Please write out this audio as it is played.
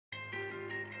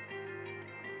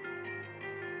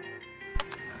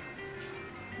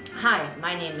Hi,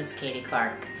 my name is Katie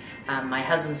Clark. My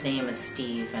husband's name is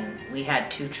Steve, and we had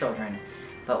 2 children,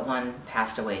 but one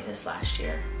passed away this last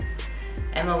year.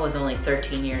 Emma was only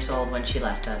 13 years old when she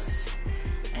left us,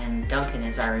 and Duncan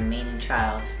is our remaining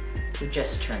child, who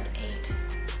just turned 8.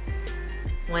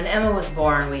 When Emma was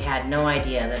born, we had no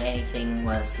idea that anything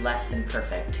was less than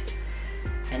perfect,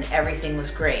 and everything was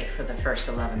great for the first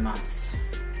 11 months.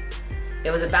 It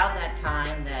was about that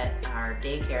time that our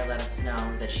daycare let us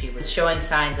know that she was showing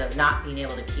signs of not being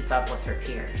able to keep up with her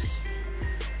peers.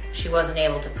 She wasn't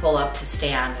able to pull up to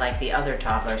stand like the other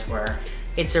toddlers were.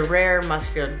 It's a rare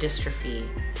muscular dystrophy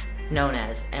known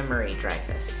as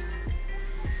Emery-Dreifuss.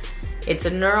 It's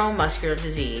a neuromuscular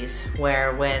disease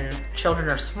where when children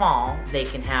are small, they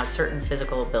can have certain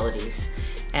physical abilities,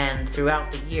 and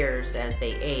throughout the years as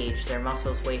they age, their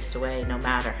muscles waste away no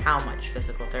matter how much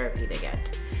physical therapy they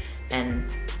get.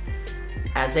 And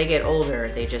as they get older,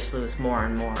 they just lose more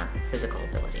and more physical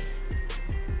ability.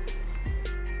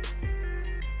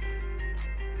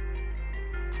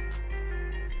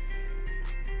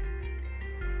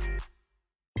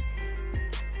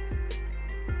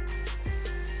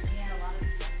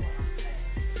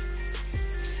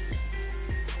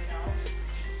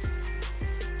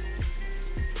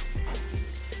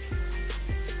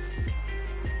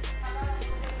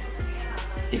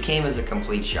 It came as a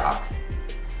complete shock.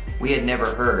 We had never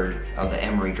heard of the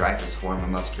Emery-Dreifuss form of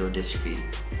muscular dystrophy.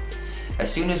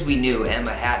 As soon as we knew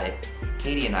Emma had it,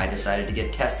 Katie and I decided to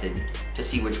get tested to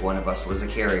see which one of us was a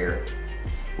carrier.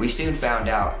 We soon found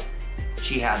out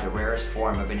she had the rarest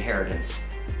form of inheritance,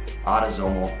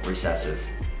 autosomal recessive.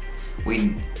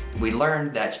 We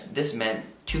learned that this meant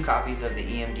 2 copies of the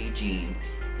EMD gene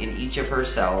in each of her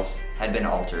cells had been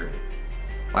altered.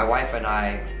 My wife and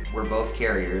I were both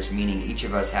carriers, meaning each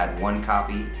of us had 1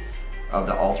 copy of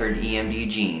the altered EMD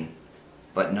gene,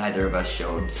 but neither of us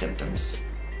showed symptoms.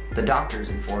 The doctors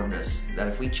informed us that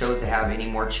if we chose to have any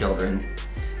more children,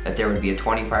 that there would be a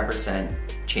 25%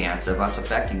 chance of us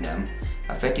affecting them,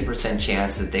 a 50%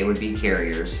 chance that they would be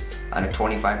carriers, and a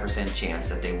 25% chance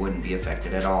that they wouldn't be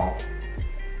affected at all.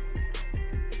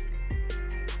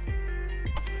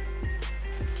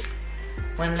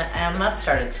 When Emma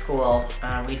started school,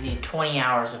 we'd need 20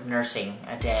 hours of nursing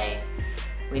a day.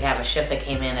 We'd have a shift that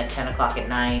came in at 10 o'clock at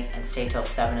night and stay till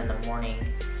 7 in the morning,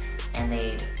 and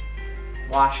they'd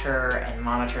watch her and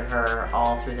monitor her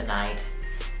all through the night.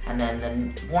 And then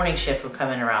the morning shift would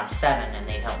come in around 7, and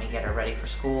they'd help me get her ready for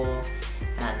school,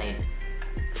 and they'd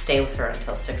stay with her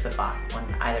until 6 o'clock when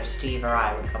either Steve or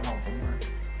I would come home from work.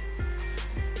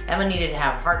 Emma needed to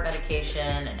have heart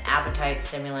medication, an appetite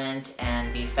stimulant,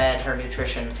 and be fed her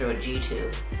nutrition through a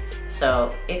G-tube.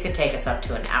 So it could take us up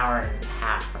to an hour and a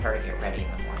half for her to get ready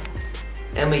in the mornings.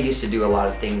 Emma used to do a lot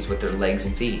of things with her legs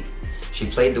and feet. She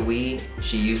played the Wii,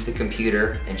 she used the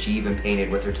computer, and she even painted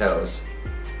with her toes.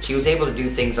 She was able to do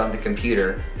things on the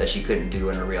computer that she couldn't do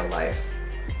in her real life.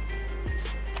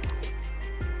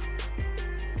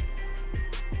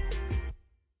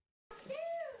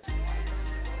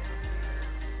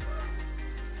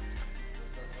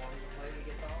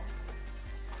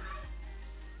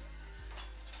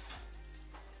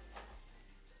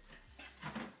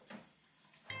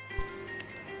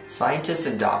 Scientists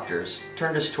and doctors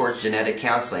turned us towards genetic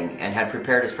counseling and had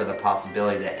prepared us for the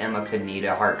possibility that Emma could need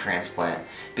a heart transplant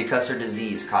because her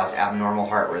disease caused abnormal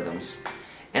heart rhythms.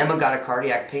 Emma got a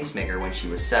cardiac pacemaker when she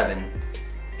was 7,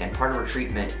 and part of her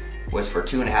treatment was for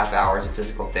 2.5 hours of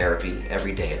physical therapy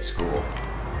every day at school.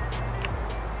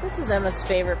 This is Emma's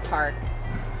favorite park.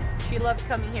 She loved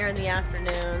coming here in the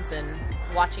afternoons and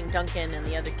watching Duncan and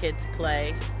the other kids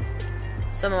play.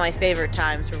 Some of my favorite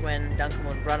times were when Duncan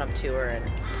would run up to her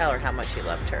and tell her how much he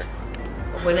loved her.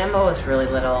 When Emma was really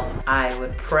little, I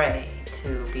would pray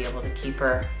to be able to keep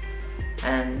her.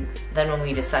 And then when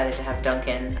we decided to have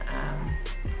Duncan,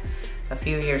 a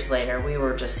few years later, we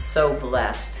were just so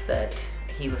blessed that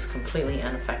he was completely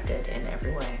unaffected in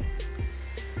every way.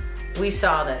 We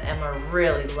saw that Emma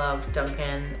really loved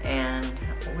Duncan, and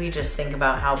we just think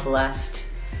about how blessed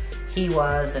he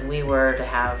was and we were to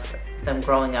have them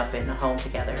growing up in a home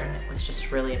together, and it was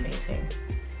just really amazing.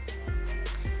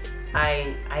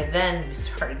 I then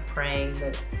started praying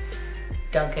that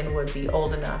Duncan would be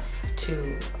old enough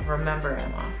to remember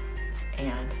Emma,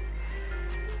 and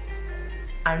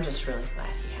I'm just really glad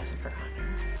he hasn't forgotten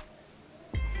her.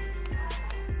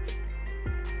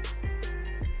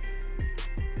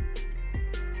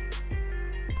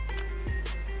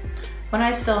 When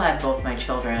I still had both my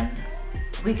children,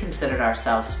 we considered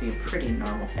ourselves to be a pretty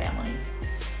normal family.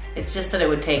 It's just that it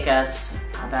would take us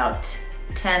about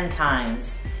 10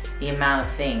 times the amount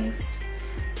of things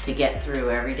to get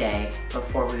through every day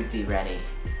before we would be ready.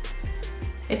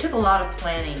 It took a lot of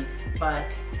planning,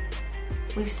 but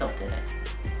we still did it.